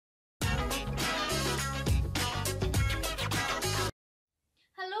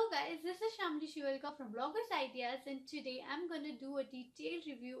this is Shamli Shivalka from BloggersIdeas, and today I'm going to do a detailed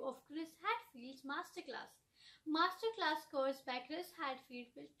review of Chris Hadfield's Masterclass. Masterclass course by Chris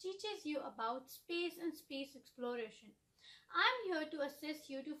Hadfield, which teaches you about space and space exploration. I'm here to assist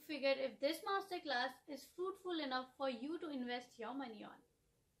you to figure if this masterclass is fruitful enough for you to invest your money on.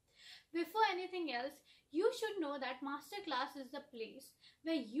 Before anything else, you should know that Masterclass is the place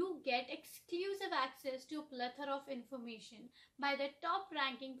where you get exclusive access to a plethora of information by the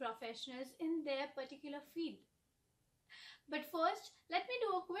top-ranking professionals in their particular field. But first, let me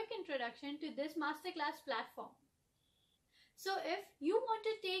do a quick introduction to this Masterclass platform. So if you want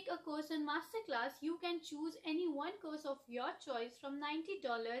to take a course in Masterclass, you can choose any one course of your choice from $90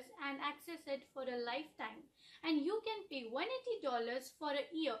 and access it for a lifetime. And you can pay $180 for a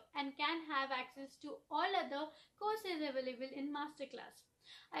year and can have access to all other courses available in Masterclass.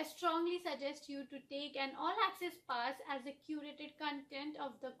 I strongly suggest you to take an all-access pass, as the curated content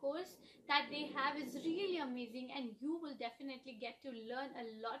of the course that they have is really amazing, and you will definitely get to learn a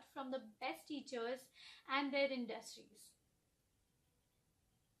lot from the best teachers and their industries.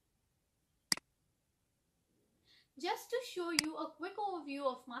 Just to show you a quick overview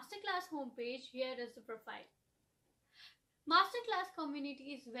of Masterclass homepage, here is the profile. Masterclass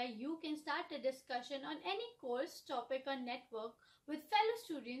community is where you can start a discussion on any course, topic or network with fellow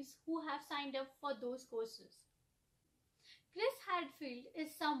students who have signed up for those courses. Chris Hadfield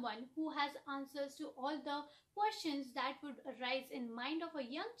is someone who has answers to all the questions that would arise in mind of a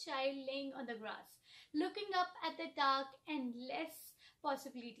young child laying on the grass, looking up at the dark and endless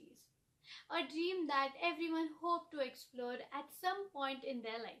possibilities. A dream that everyone hoped to explore at some point in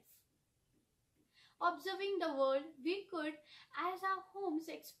their life. Observing the world, we could, as our homes,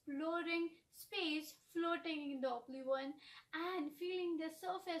 exploring space, floating in the oblivion, and feeling the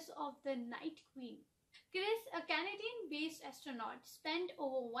surface of the Night Queen. Chris, a Canadian-based astronaut, spent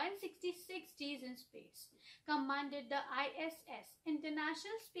over 166 days in space, commanded the ISS,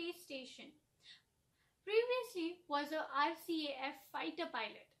 International Space Station. Previously was a RCAF fighter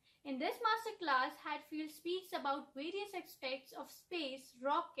pilot. In this masterclass, Hadfield speaks about various aspects of space,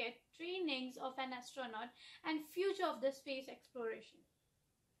 rocket, trainings of an astronaut, and future of the space exploration.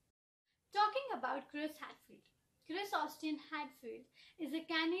 Talking about Chris Hadfield. Chris Austin Hadfield is a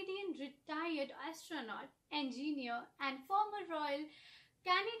Canadian retired astronaut, engineer, and former Royal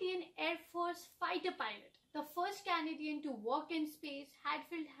Canadian Air Force fighter pilot. The first Canadian to walk in space,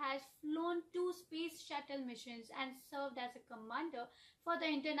 Hadfield has flown 2 space shuttle missions and served as a commander for the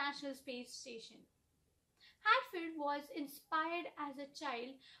International Space Station. Hadfield was inspired as a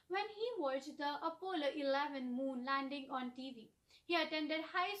child when he watched the Apollo 11 moon landing on TV. He attended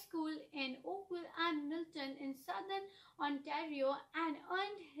high school in Oakville and Milton in southern Ontario and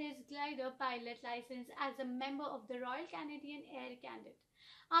earned his glider pilot license as a member of the Royal Canadian Air Cadet.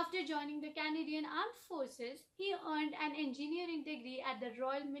 After joining the Canadian Armed Forces, he earned an engineering degree at the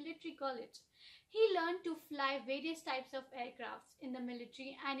Royal Military College. He learned to fly various types of aircrafts in the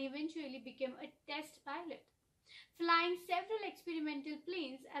military and eventually became a test pilot, flying several experimental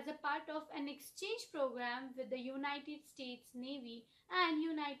planes as a part of an exchange program with the United States Navy and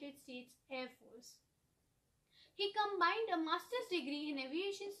United States Air Force. He combined a master's degree in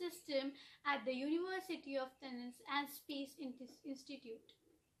aviation system at the University of Tennessee and Space Institute.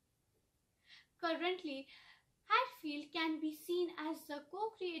 Currently, Hadfield can be seen as the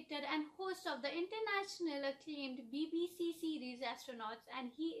co-creator and host of the international acclaimed BBC series Astronauts, and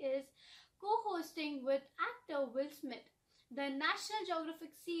he is co-hosting with actor Will Smith the National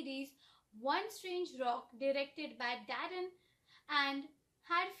Geographic series One Strange Rock, directed by Darren, and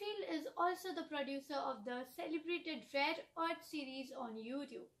Hadfield is also the producer of the celebrated Rare Earth series on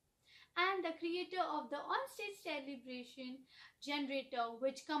YouTube and the creator of the onstage celebration generator,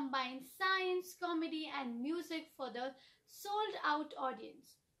 which combines science, comedy, and music for the sold-out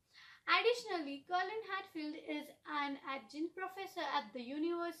audience. Additionally, Colin Hadfield is an adjunct professor at the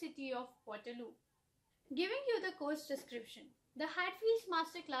University of Waterloo. Giving you the course description. The Hadfield's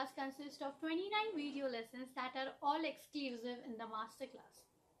Masterclass consists of 29 video lessons that are all exclusive in the Masterclass.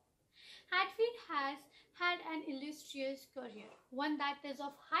 Hadfield has had an illustrious career, one that is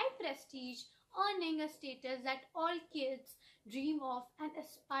of high prestige, earning a status that all kids dream of and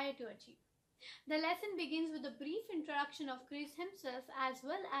aspire to achieve. The lesson begins with a brief introduction of Chris himself, as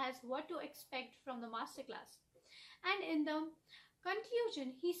well as what to expect from the masterclass. And in the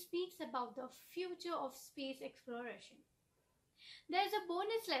conclusion, he speaks about the future of space exploration. There is a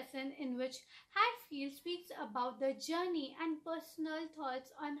bonus lesson in which Hadfield speaks about the journey and personal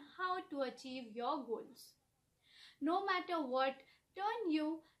thoughts on how to achieve your goals. No matter what turn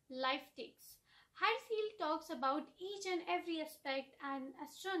you life takes, Hadfield talks about each and every aspect an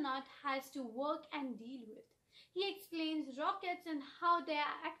astronaut has to work and deal with. He explains rockets and how they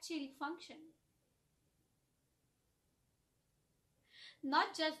actually function.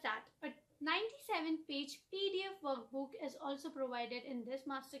 Not just that, a 97-page PDF workbook is also provided in this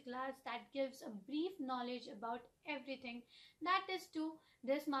masterclass that gives a brief knowledge about everything that is to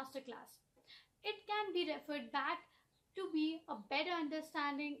this masterclass. It can be referred back to be a better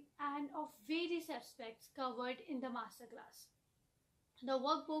understanding and of various aspects covered in the masterclass. The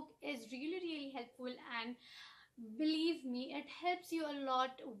workbook is really helpful, and believe me, it helps you a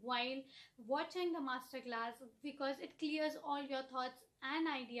lot while watching the masterclass because it clears all your thoughts and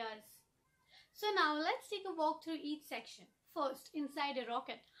ideas. So now let's take a walk through each section. First, inside a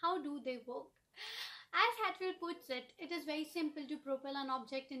rocket, how do they work? As Hadfield puts it, it is very simple to propel an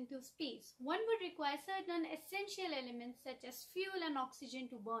object into space. One would require certain essential elements such as fuel and oxygen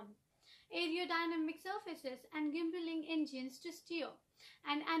to burn, aerodynamic surfaces and gimballing engines to steer,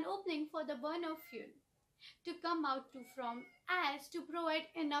 and an opening for the burner fuel to come out from as to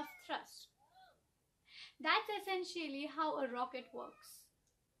provide enough thrust. That's essentially how a rocket works.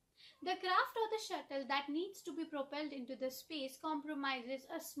 The craft or the shuttle that needs to be propelled into the space comprises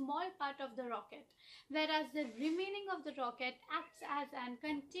a small part of the rocket, whereas the remaining of the rocket acts as a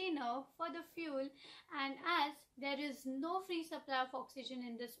container for the fuel, and as there is no free supply of oxygen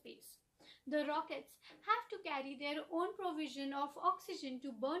in the space, the rockets have to carry their own provision of oxygen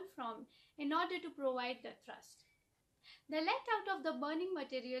to burn from in order to provide the thrust. The let out of the burning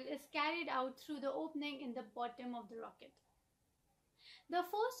material is carried out through the opening in the bottom of the rocket, the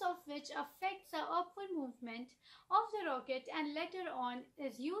force of which affects the upward movement of the rocket and later on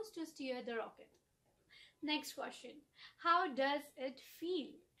is used to steer the rocket. Next question, how does it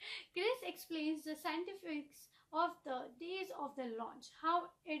feel? Chris explains the scientifics of the days of the launch, how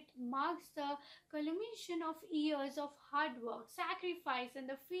it marks the culmination of years of hard work, sacrifice, and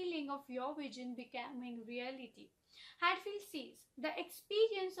the feeling of your vision becoming reality. Hadfield says, the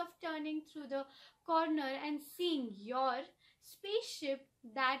experience of turning through the corner and seeing your spaceship,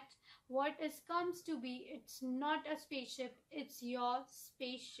 that what it comes to be, it's not a spaceship, it's your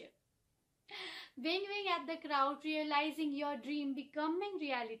spaceship. Winging at the crowd, realizing your dream becoming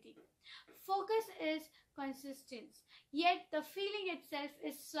reality. Focus is consistent, yet the feeling itself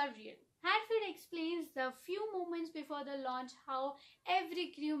is surreal. Hadfield explains the few moments before the launch how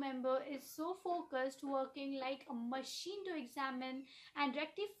every crew member is so focused, working like a machine to examine and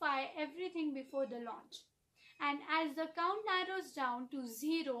rectify everything before the launch. And as the count narrows down to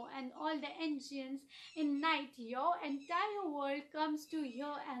 0 and all the engines ignite, your entire world comes to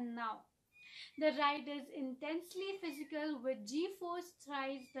here and now. The ride is intensely physical with G-force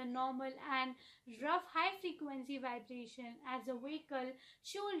thrice the normal and rough high-frequency vibration as the vehicle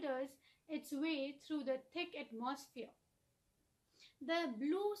shoulders its way through the thick atmosphere. The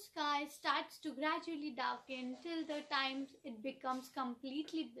blue sky starts to gradually darken till the time it becomes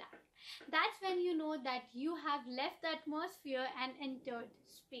completely black. That's when you know that you have left the atmosphere and entered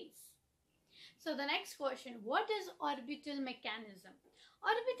space. So the next question, what is orbital mechanism?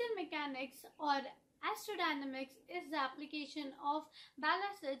 Orbital mechanics or astrodynamics is the application of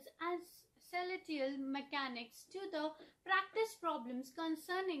ballasts and celestial mechanics to the practice problems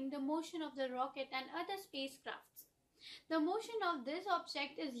concerning the motion of the rocket and other spacecrafts. The motion of this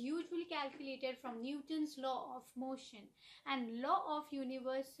object is usually calculated from Newton's law of motion and law of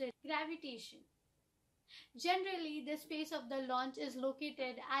universal gravitation. Generally, the space of the launch is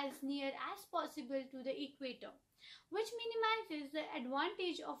located as near as possible to the equator, which minimizes the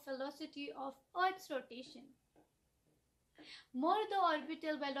advantage of velocity of Earth's rotation. More the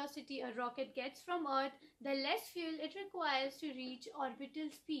orbital velocity a rocket gets from Earth, the less fuel it requires to reach orbital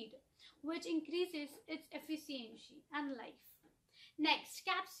speed, which increases its efficiency and life. Next,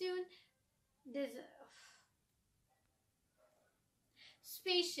 capsule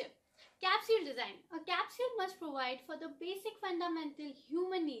spaceship. Capsule design. A capsule must provide for the basic fundamental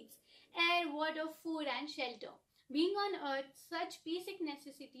human needs: air, water, food, and shelter. Being on Earth, such basic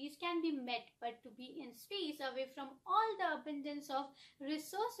necessities can be met, but to be in space away from all the abundance of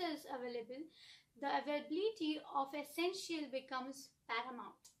resources available, the availability of essential becomes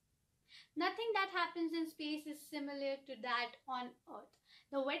paramount. Nothing that happens in space is similar to that on Earth.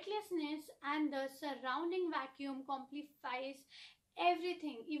 The weightlessness and the surrounding vacuum complicates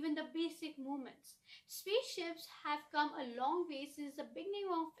everything, even the basic movements. Spaceships have come a long way since the beginning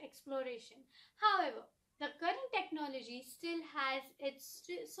of exploration. However, the current technology still has its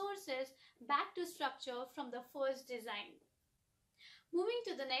sources back to structure from the first design. Moving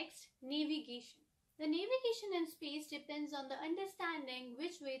to the next, navigation. The navigation in space depends on the understanding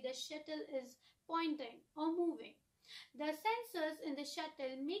which way the shuttle is pointing, or moving. The sensors in the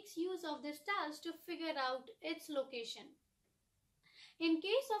shuttle makes use of the stars to figure out its location. In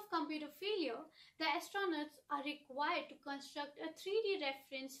case of computer failure, the astronauts are required to construct a 3D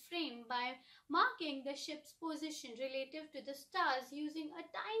reference frame by marking the ship's position relative to the stars using a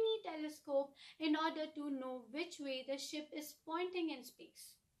tiny telescope in order to know which way the ship is pointing in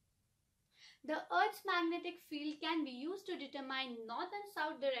space. The Earth's magnetic field can be used to determine north and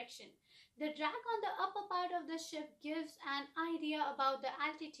south direction. The drag on the upper part of the ship gives an idea about the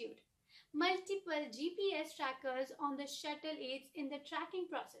altitude. Multiple GPS trackers on the shuttle aids in the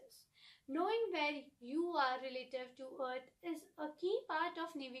tracking process. Knowing where you are relative to Earth is a key part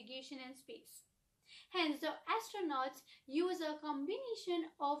of navigation in space. Hence, the astronauts use a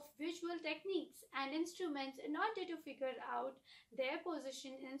combination of visual techniques and instruments in order to figure out their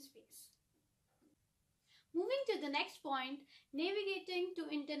position in space. Moving to the next point, navigating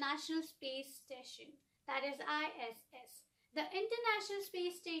to International Space Station, that is ISS. The International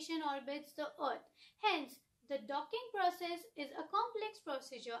Space Station orbits the Earth. Hence, the docking process is a complex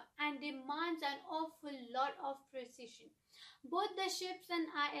procedure and demands an awful lot of precision. Both the ships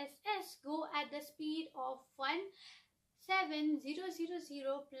and ISS go at the speed of 17,000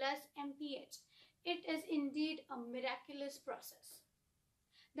 plus mph. It is indeed a miraculous process.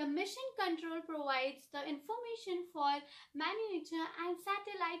 The mission control provides the information for miniature and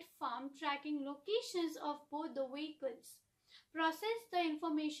satellite farm tracking locations of both the vehicles. Process the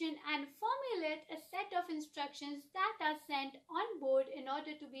information and formulate a set of instructions that are sent on board in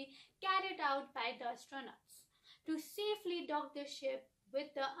order to be carried out by the astronauts to safely dock the ship with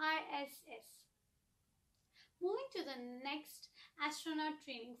the ISS. Moving to the next, astronaut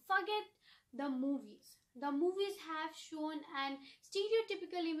training. Forget the movies. The movies have shown an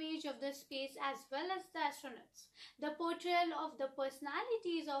stereotypical image of the space as well as the astronauts. The portrayal of the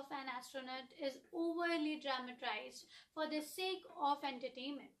personalities of an astronaut is overly dramatized for the sake of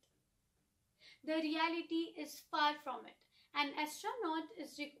entertainment. The reality is far from it. An astronaut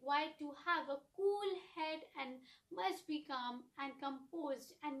is required to have a cool head and must be calm and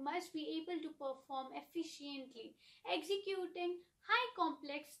composed and must be able to perform efficiently, executing high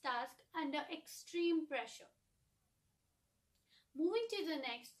complex tasks under extreme pressure. Moving to the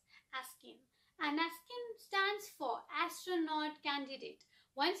next, ASCII. An ASCII stands for Astronaut Candidate.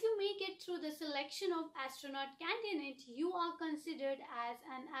 Once you make it through the selection of astronaut candidate, you are considered as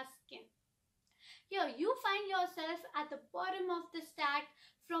an ASCII. Here, you find yourself at the bottom of the stack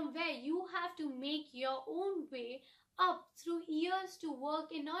from where you have to make your own way up through years to work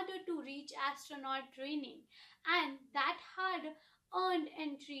in order to reach astronaut training. And that hard-earned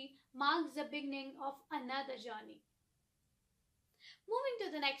entry marks the beginning of another journey. Moving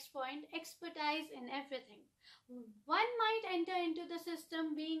to the next point, expertise in everything. One might enter into the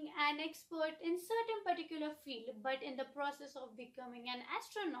system being an expert in certain particular field, but in the process of becoming an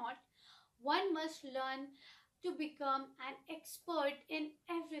astronaut, one must learn to become an expert in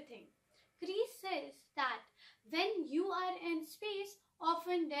everything. Chris says that when you are in space,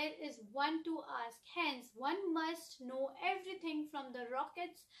 often there is one to ask. Hence, one must know everything from the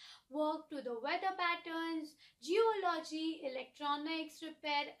rocket's work to the weather patterns, geology, electronics,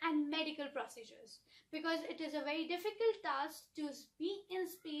 repair, and medical procedures. Because it is a very difficult task to be in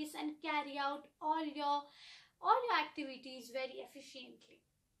space and carry out all your activities very efficiently.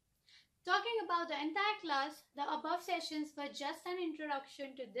 Talking about the entire class, the above sessions were just an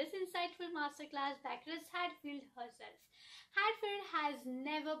introduction to this insightful masterclass by Chris Hadfield herself. Hadfield has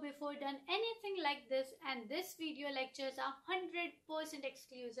never before done anything like this, and this video lectures are 100%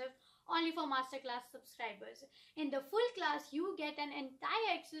 exclusive only for masterclass subscribers. In the full class, you get an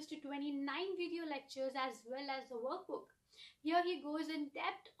entire access to 29 video lectures as well as the workbook. Here he goes in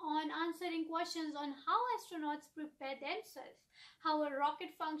depth on answering questions on how astronauts prepare themselves, how a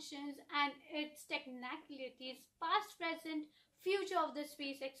rocket functions and its technicalities, past, present, future of the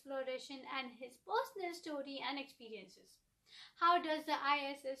space exploration, and his personal story and experiences. How does the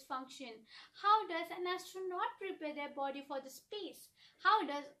ISS function? How does an astronaut prepare their body for the space? How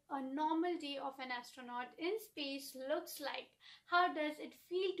does a normal day of an astronaut in space looks like? How does it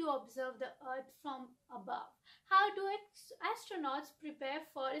feel to observe the Earth from above? How do astronauts prepare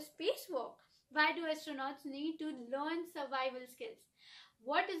for a spacewalk? Why do astronauts need to learn survival skills?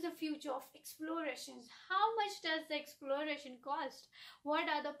 What is the future of explorations? How much does the exploration cost? What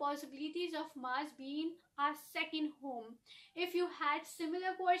are the possibilities of Mars being our second home? If you had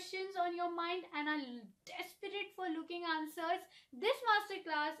similar questions on your mind and are desperate for looking answers, this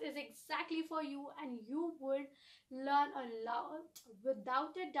masterclass is exactly for you, and you would learn a lot,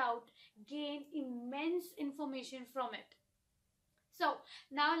 without a doubt, gain immense information from it. So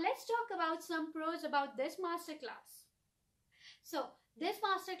now let's talk about some pros about this masterclass. So this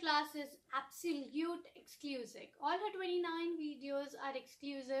masterclass is absolute exclusive. All her 29 videos are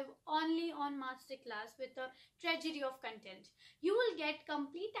exclusive only on masterclass with a treasury of content. You will get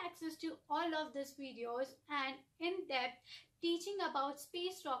complete access to all of these videos and in-depth teaching about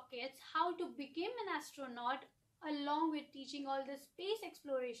space rockets, how to become an astronaut, along with teaching all the space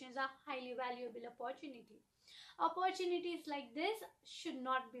explorations, a highly valuable opportunity. Opportunities like this should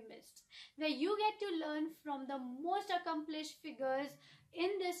not be missed, where you get to learn from the most accomplished figures in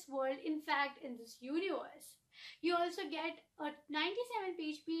this world, in fact, in this universe. You also get a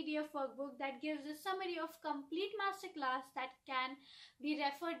 97-page PDF workbook that gives a summary of complete masterclass that can be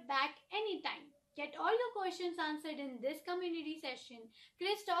referred back anytime. Get all your questions answered in this community session.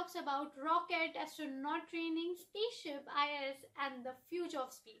 Chris talks about rocket, astronaut training, spaceship, IS, and the future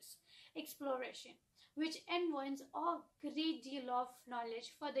of space exploration, which involves a great deal of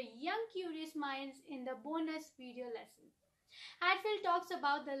knowledge for the young curious minds in the bonus video lesson. Hadfield talks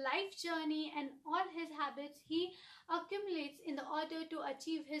about the life journey and all his habits he accumulates in the order to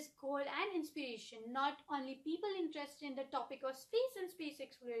achieve his goal and inspiration. Not only people interested in the topic of space and space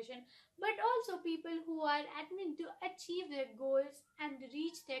exploration, but also people who are adamant to achieve their goals and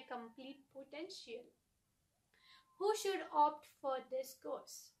reach their complete potential. Who should opt for this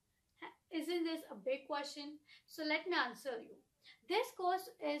course? Isn't this a big question? So let me answer you. This course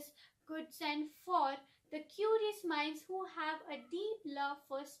is good sent for the curious minds who have a deep love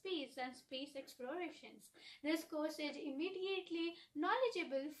for space and space explorations. This course is immediately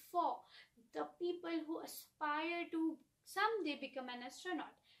knowledgeable for the people who aspire to someday become an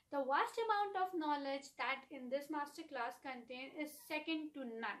astronaut. The vast amount of knowledge that in this masterclass contains is second to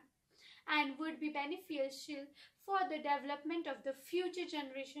none and would be beneficial for the development of the future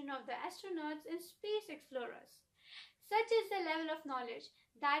generation of the astronauts and space explorers. Such is the level of knowledge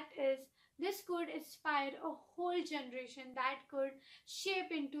that this could inspire a whole generation that could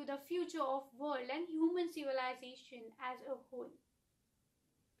shape into the future of world and human civilization as a whole.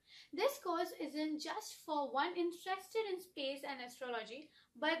 This course isn't just for one interested in space and astrology,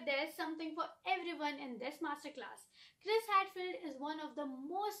 but there's something for everyone in this masterclass. Chris Hadfield is one of the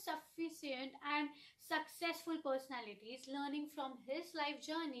most sufficient and successful personalities. Learning from his life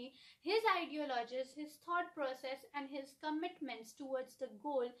journey, his ideologies, his thought process, and his commitments towards the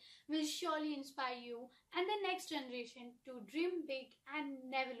goal will surely inspire you and the next generation to dream big and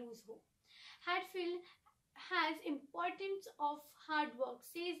never lose hope. Hadfield has importance of hard work,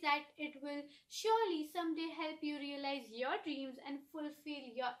 says that it will surely someday help you realize your dreams and fulfill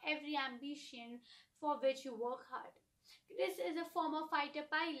your every ambition for which you work hard. Chris is a former fighter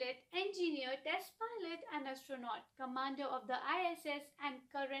pilot, engineer, test pilot, and astronaut, commander of the ISS, and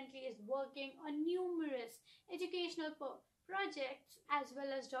currently is working on numerous educational projects as well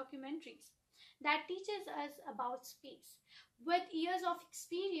as documentaries that teaches us about space. With years of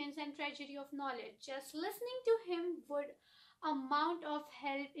experience and treasury of knowledge, just listening to him would amount of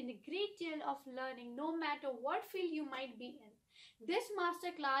help in a great deal of learning, no matter what field you might be in. This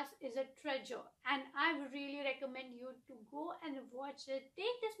masterclass is a treasure, and I would really recommend you to go and watch it.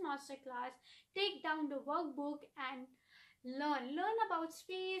 Take this masterclass, take down the workbook, and learn about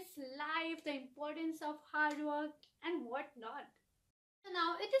space, life, the importance of hard work, and whatnot. So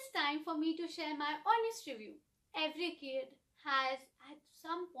now it is time for me to share my honest review. Every kid has at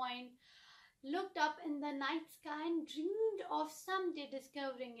some point looked up in the night sky and dreamed of someday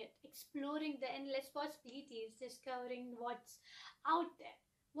discovering it, exploring the endless possibilities, discovering what's out there.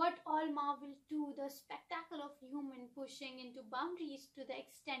 What all marvel to the spectacle of human pushing into boundaries to the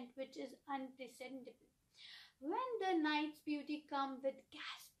extent which is unprecedented. When the night's beauty come with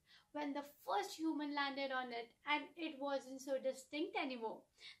gasp, when the first human landed on it and it wasn't so distinct anymore.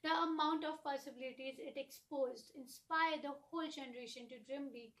 The amount of possibilities it exposed inspired the whole generation to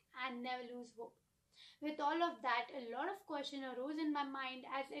dream big and never lose hope. With all of that, a lot of questions arose in my mind,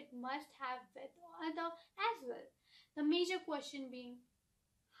 as it must have with other as well. The major question being,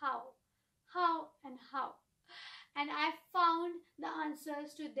 how? How and how? And I found the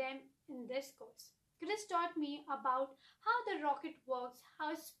answers to them in this course. Chris taught me about how the rocket works,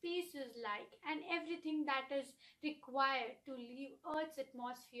 how space is like, and everything that is required to leave Earth's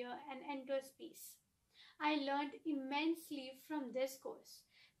atmosphere and enter space. I learned immensely from this course.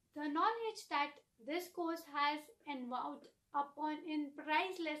 The knowledge that this course has endowed upon is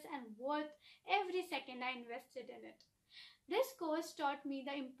priceless and worth every second I invested in it. This course taught me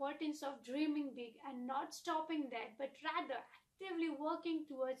the importance of dreaming big and not stopping there, but rather actively working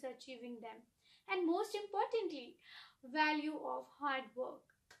towards achieving them. And most importantly, value of hard work.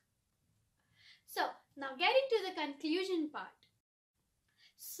 So now getting to the conclusion part.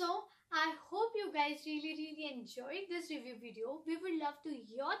 So I hope you guys really enjoyed this review video. We would love to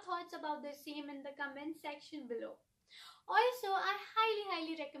hear your thoughts about the same in the comment section below. Also, I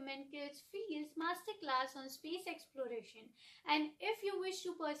highly recommend Chris Hadfield's Masterclass on space exploration. And if you wish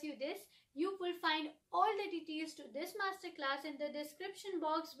to pursue this, you will find all the details to this masterclass in the description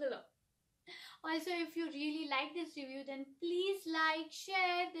box below. Also, if you really like this review, then please like,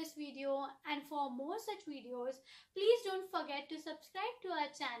 share this video, and for more such videos, please don't forget to subscribe to our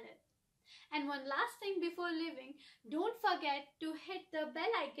channel. And one last thing before leaving, don't forget to hit the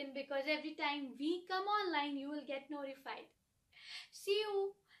bell icon because every time we come online, you will get notified. See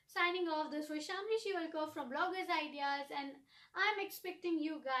you. Signing off, this was Shamli Shivalkar from BloggersIdeas, and I'm expecting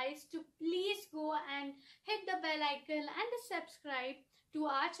you guys to please go and hit the bell icon and subscribe to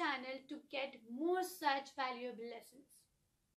our channel to get more such valuable lessons.